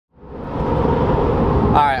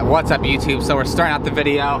What's up, YouTube? So we're starting out the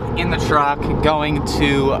video in the truck, going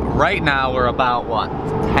to, right now we're about, what,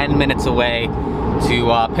 10 minutes away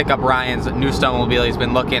to pick up Ryan's new snowmobile. He's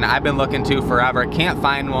been looking, I've been looking to forever, can't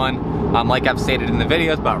find one, like I've stated in the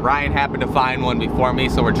videos, but Ryan happened to find one before me,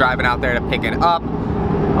 so we're driving out there to pick it up.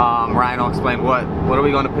 Ryan will explain what are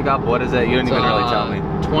we going to pick up? What is it? You didn't even really tell me.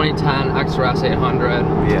 2010 XRS 800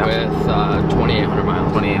 with 2,800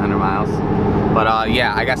 miles. 2,800 miles. But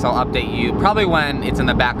yeah, I guess I'll update you probably when it's in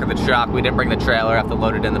the back of the truck. We didn't bring the trailer, have to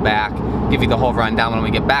load it in the back. Give you the whole rundown when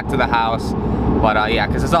we get back to the house. But yeah,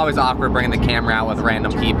 because it's always awkward bringing the camera out with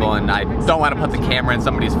random people, and I don't want to put the camera in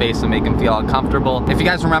somebody's face and make them feel uncomfortable. If you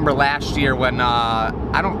guys remember last year when,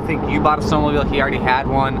 I don't think you bought a snowmobile, he already had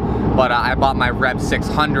one, but I bought my Rev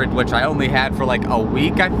 600, which I only had for like a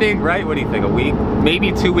week, I think, right? What do you think, a week?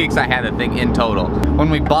 Maybe 2 weeks I had the thing in total. When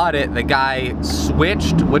we bought it, the guy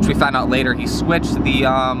switched, which we found out later, he switched the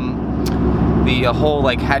whole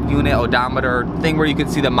like head unit odometer thing where you could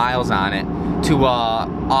see the miles on it to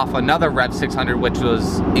off another Rev 600, which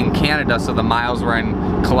was in Canada, so the miles were in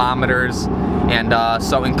kilometers, and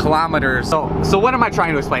so in kilometers, so what am I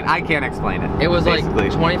trying to explain? I can't explain it. It was basically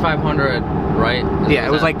like 2,500, right? Yeah,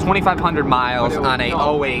 it was like 2,500 miles on a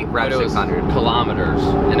 08 Rev 600. Kilometers,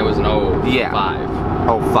 and it was an 05. Yeah,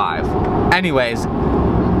 05. Anyways,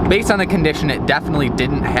 based on the condition, it definitely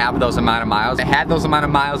didn't have those amount of miles. If it had those amount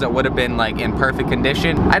of miles, it would have been like in perfect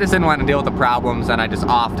condition. I just didn't want to deal with the problems, and I just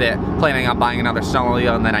offed it, planning on buying another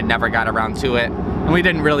snowmobile, and then I never got around to it. And we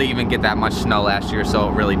didn't really even get that much snow last year, so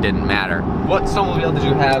it really didn't matter. What snowmobile did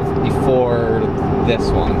you have before this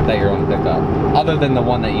one that you're going to pick up? Other than the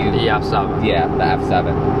one that you... The F7. Yeah, the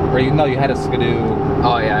F7. Or you had a Ski Doo...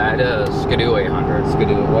 Oh yeah, I had a Ski Doo 800. Ski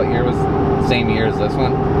Doo, what year was the same year as this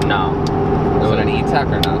one? No. Was it an E-Tech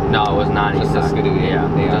or no? No, it was not just a Ski Doo,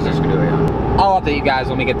 yeah. Just a Ski Doo 800. I'll update you guys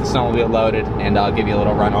when we get the snowmobile loaded, and I'll give you a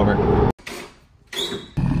little run over.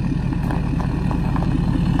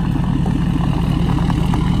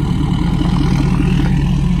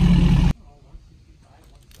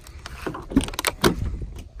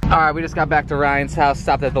 Alright, we just got back to Ryan's house,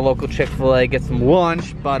 stopped at the local Chick-fil-A, get some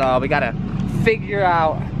lunch, but we gotta figure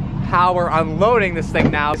out how we're unloading this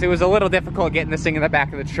thing now. It was a little difficult getting this thing in the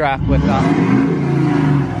back of the truck with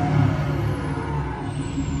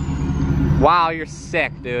Wow, you're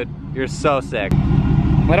sick, dude. You're so sick.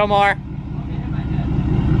 Little more.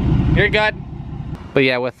 You're good. But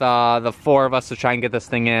yeah, with the four of us to try and get this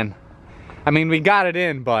thing in. I mean, we got it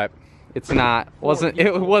in, but it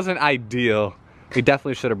wasn't ideal. We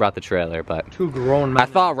definitely should have brought the trailer, but two grown men. I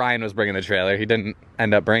thought Ryan was bringing the trailer. He didn't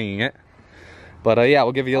end up bringing it. But yeah,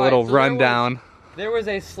 we'll give you a little rundown. There was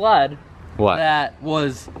a sled that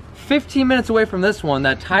was 15 minutes away from this one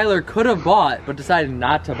that Tyler could have bought, but decided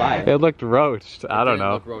not to buy it. It looked roached. I don't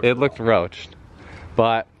know. It looked roached.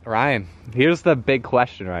 But Ryan, here's the big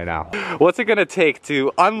question right now. What's it gonna take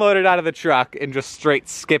to unload it out of the truck and just straight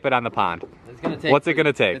skip it on the pond? What's it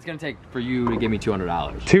gonna take? It's gonna take for you to give me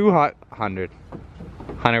 $200. 200. $100.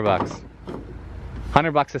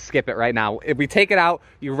 $100 to skip it right now. If we take it out,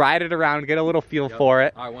 you ride it around, get a little feel for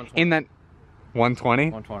it. All right, 120. And then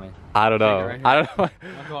 120? 120. I don't know. Right, I don't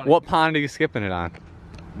know. What pond are you skipping it on?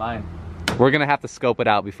 Mine. We're gonna have to scope it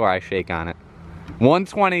out before I shake on it.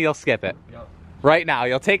 120, you'll skip it. Yep. Right now,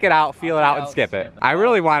 you'll take it out, feel it out, and skip it. I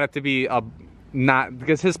really want it to be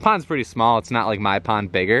because his pond's pretty small. It's not like my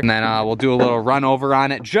pond bigger. And then we'll do a little run over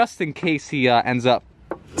on it just in case he ends up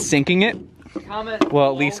sinking it. We'll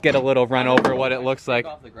at least get a little run over what it looks like.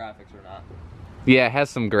 Off the graphics or not. Yeah, it has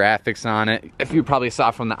some graphics on it. If you probably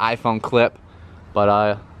saw from the iPhone clip. But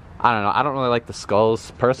I don't know. I don't really like the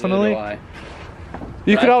skulls personally.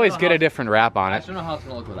 You could always get a different wrap on it. I don't know how it's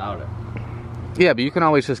gonna look without it. Yeah, but you can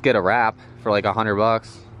always just get a wrap for like $100.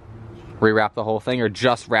 Rewrap the whole thing, or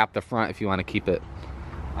just wrap the front if you want to keep it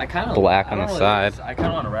black on the side. I kind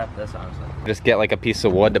of want to wrap this, honestly. Just get like a piece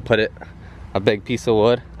of wood to put it, a big piece of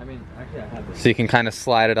wood. I mean, actually I have this. So you can kind of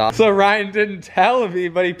slide it off. So Ryan didn't tell me,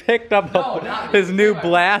 but he picked up his new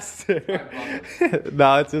blaster.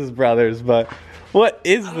 No, it's his brother's, but what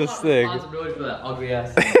is this thing? Responsibility for that ugly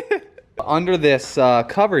ass. Under this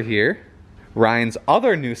cover here, Ryan's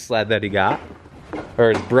other new sled that he got. Or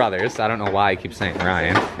his brother's. I don't know why I keep saying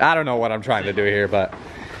Ryan. I don't know what I'm trying to do here, but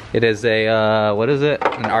it is a, what is it?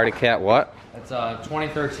 An Arctic Cat what? It's a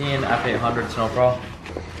 2013 F800 Snow Pro.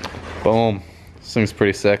 Boom. This thing's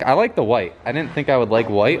pretty sick. I like the white. I didn't think I would like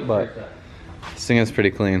white, but this thing is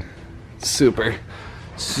pretty clean. Super,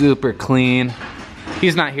 super clean.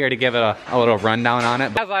 He's not here to give it a little rundown on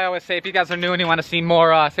it. As I always say, if you guys are new and you want to see more,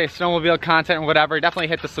 say, snowmobile content or whatever, definitely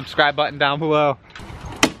hit the subscribe button down below.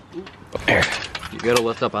 There. You gotta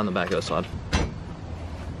lift up on the back of the sled.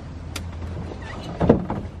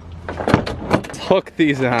 hook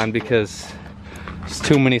these on because there's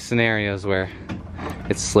too many scenarios where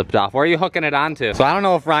it's slipped off. Where are you hooking it onto? So I don't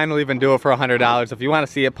know if Ryan will even do it for $100. If you want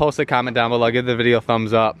to see it, post a comment down below, give the video a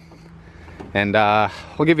thumbs up, and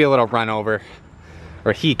we'll give you a little run over.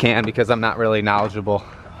 Or he can, because I'm not really knowledgeable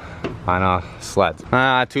on sleds.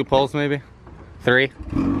 2 poles maybe? 3?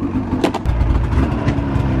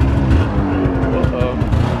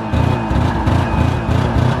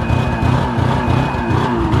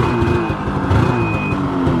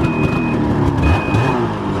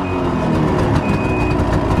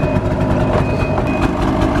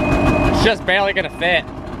 Just barely gonna fit.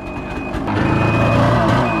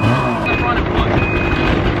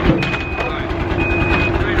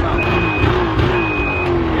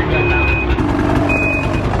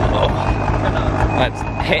 Oh, that's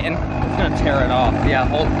hitting. It's gonna tear it off. Yeah,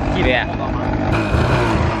 keep it. Hold on.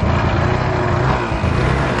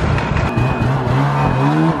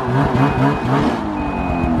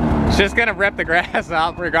 It's just gonna rip the grass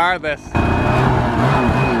out regardless.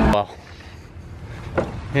 Well.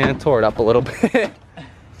 And tore it up a little bit.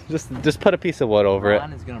 just put a piece of wood over it.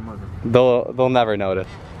 Is gonna murder. They'll never notice.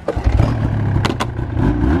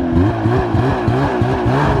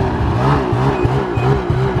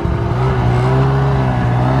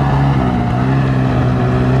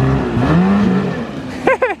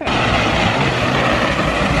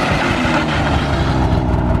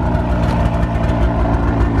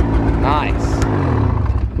 Nice.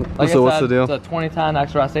 Like so what's the deal? It's a 2010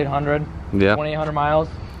 XRS 800. Yeah. 2,800 miles.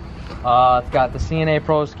 It's got the CNA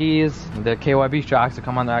Pro skis, the KYB shocks that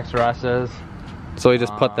come on the XRSs. So he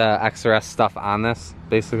just put the XRS stuff on this,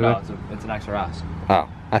 basically? No, it's an XRS. Oh,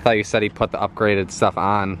 I thought you said he put the upgraded stuff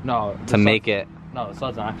on to make it. No, the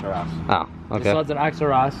sled's an XRS. Oh, okay. The sled's an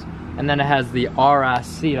XRS, and then it has the RS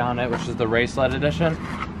seat on it, which is the race sled edition.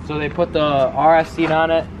 So they put the RS seat on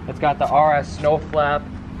it. It's got the RS snow flap.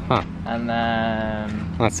 Huh. And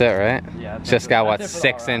then... That's it, right? Yeah. It's just got, what,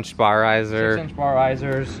 6-inch bar riser? 6-inch bar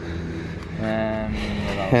risers. And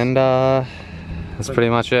what else? And that's pretty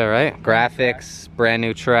much it, right? Graphics, brand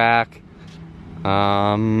new track.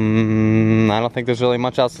 I don't think there's really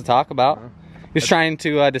much else to talk about. He's trying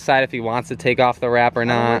to decide if he wants to take off the wrap or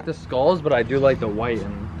not. I don't like the skulls, but I do like the white.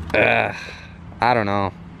 And I don't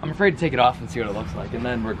know. I'm afraid to take it off and see what it looks like and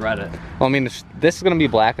then regret it. Well, I mean, this is going to be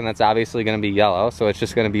black and that's obviously going to be yellow, so it's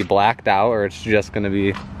just going to be blacked out, or it's just going to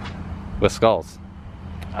be with skulls.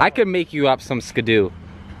 I could make you up some Ski Doo.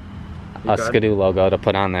 A Ski Doo logo to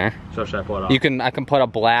put on there. So should I pull it off? I can put a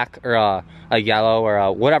black or a yellow or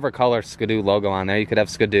a whatever color Ski Doo logo on there. You could have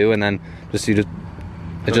Ski Doo and then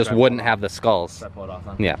it just wouldn't have the skulls. Should I pull it off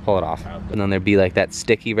then? Yeah, pull it off. And then there'd be like that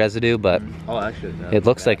sticky residue, but actually, it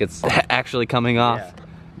looks like it's actually coming off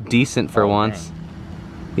decent for once. Dang.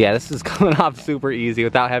 Yeah, this is coming off super easy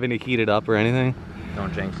without having to heat it up or anything.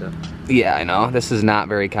 Don't jinx it. Yeah, I know. This is not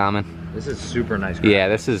very common. This is super nice. Yeah,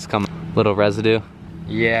 this is little residue.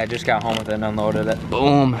 Yeah, I just got home with it and unloaded it.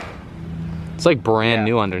 Boom. It's like brand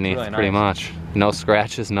new underneath, really pretty much. No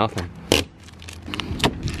scratches, nothing.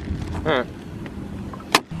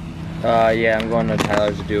 Yeah, I'm going to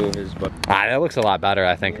Tyler's to do his book. That looks a lot better,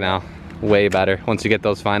 I think, now. Way better. Once you get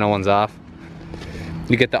those final ones off.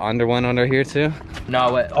 You get the under one under here, too?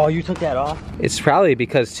 No, wait. Oh, you took that off? It's probably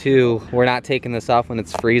because, too, we're not taking this off when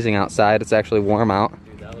it's freezing outside. It's actually warm out.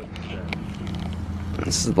 Dude, that looks good.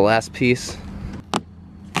 This is the last piece.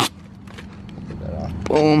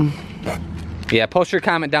 Boom. Yeah, post your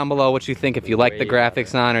comment down below what you think, if you like the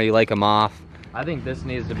graphics on or you like them off. I think this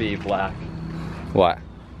needs to be black. What?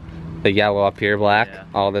 The yellow up here black? Yeah.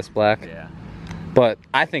 All this black? Yeah. But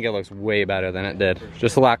I think it looks way better than it did. Sure.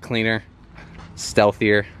 Just a lot cleaner,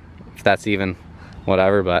 stealthier, if that's even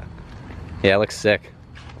whatever, but yeah, it looks sick.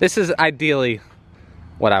 This is ideally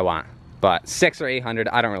what I want. But 600 or 800,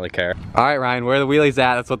 I don't really care. All right, Ryan, where are the wheelies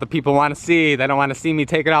at? That's what the people want to see. They don't want to see me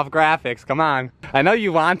taking off graphics. Come on. I know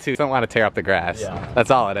you want to. You don't want to tear up the grass. Yeah.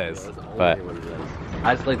 That's all it is. But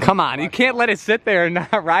I just like come on, you can't let it sit there and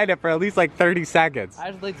not ride it for at least like 30 seconds.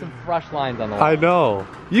 I just like some fresh lines on the line. I know.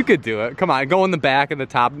 You could do it. Come on, go in the back and the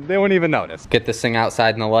top. They won't even notice. Get this thing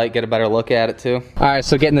outside in the light, get a better look at it too. All right,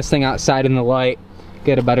 so getting this thing outside in the light,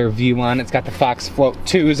 get a better view on it. It's got the Fox Float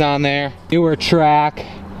 2s on there. Newer track.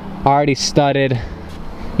 Already studded.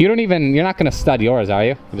 You're not gonna stud yours, are you?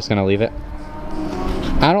 You're just gonna leave it?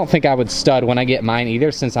 I don't think I would stud when I get mine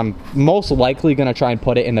either, since I'm most likely gonna try and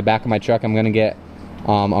put it in the back of my truck. I'm gonna get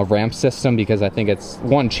a ramp system because I think it's,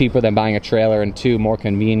 one, cheaper than buying a trailer, and two, more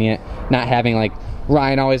convenient. Not having like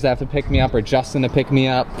Ryan always have to pick me up or Justin to pick me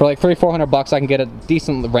up. For like $300-400 I can get a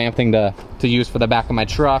decent ramp thing to use for the back of my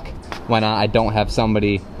truck. when I don't have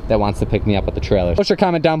somebody that wants to pick me up with the trailer. Post your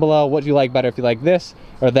comment down below what you like better, if you like this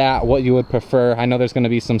or that, what you would prefer. I know there's gonna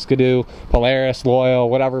be some Ski Doo, Polaris, Loyal,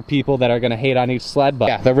 whatever people that are gonna hate on each sled, but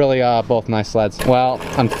yeah, they're really both nice sleds. Well,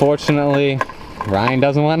 unfortunately, Ryan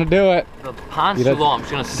doesn't want to do it. The pond's too low, I'm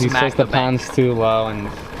just gonna smack the bank. He says the pond's too low, and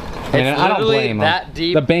I mean, I don't blame him. That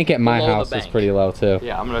deep. The bank at my house is pretty low too.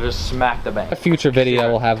 Yeah, I'm gonna just smack the bank. A future video,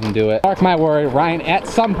 we'll have him do it. Mark my word, Ryan at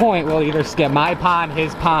some point will either skip my pond,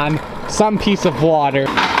 his pond, some piece of water.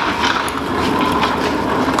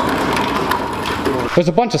 There's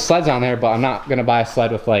a bunch of sleds on there, but I'm not gonna buy a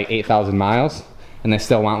sled with like 8,000 miles, and they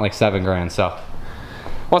still want like 7 grand, so.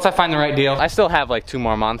 Once I find the right deal, I still have like 2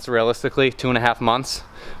 more months, realistically, 2.5 months.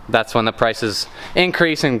 That's when the prices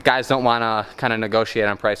increase and guys don't wanna kind of negotiate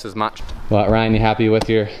on price as much. Well, Ryan, you happy with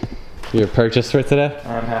your purchase for today?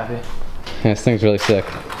 I'm happy. Yeah, this thing's really sick.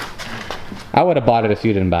 I would have bought it if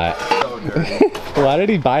you didn't buy it. So dirty. Why did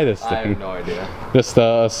he buy this thing? I have no idea. Just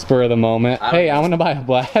a spur of the moment. Hey, I want to buy a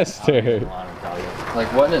blaster. I don't even want to tell you.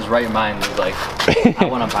 Like, what in his right mind is like, I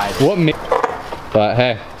want to buy this. But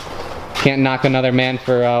hey, can't knock another man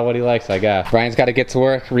for what he likes, I guess. Brian's got to get to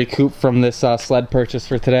work, recoup from this sled purchase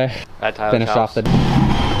for today. Finish off the...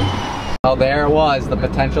 Oh, there it was, the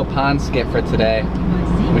potential pond skip for today.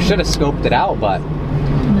 We should have scoped it out, but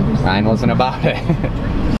Ryan wasn't about it.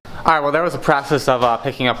 Alright, well there was a process of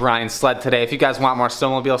picking up Ryan's sled today. If you guys want more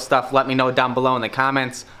snowmobile stuff, let me know down below in the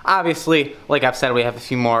comments. Obviously, like I've said, we have a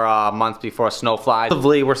few more months before snow flies.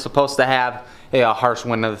 Supposedly, we're supposed to have a harsh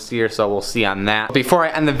winter this year, so we'll see on that. Before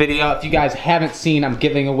I end the video, if you guys haven't seen, I'm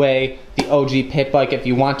giving away the OG pit bike. If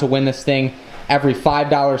you want to win this thing, every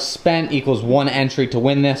 $5 spent equals 1 entry to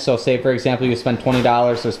win this. So say for example you spend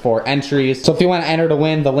 $20, there's 4 entries. So if you want to enter to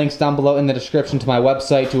win, the link's down below in the description to my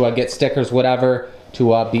website to get stickers, whatever,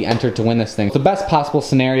 to be entered to win this thing. It's the best possible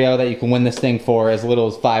scenario that you can win this thing for as little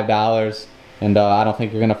as $5. And I don't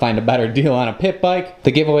think you're gonna find a better deal on a pit bike.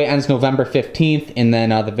 The giveaway ends November 15th, and then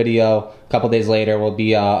the video a couple days later will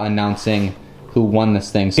be announcing who won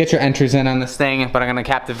this thing. So get your entries in on this thing, but I'm gonna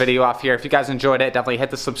cap the video off here. If you guys enjoyed it, definitely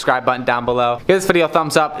hit the subscribe button down below. Give this video a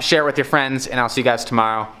thumbs up, share it with your friends, and I'll see you guys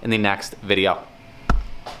tomorrow in the next video.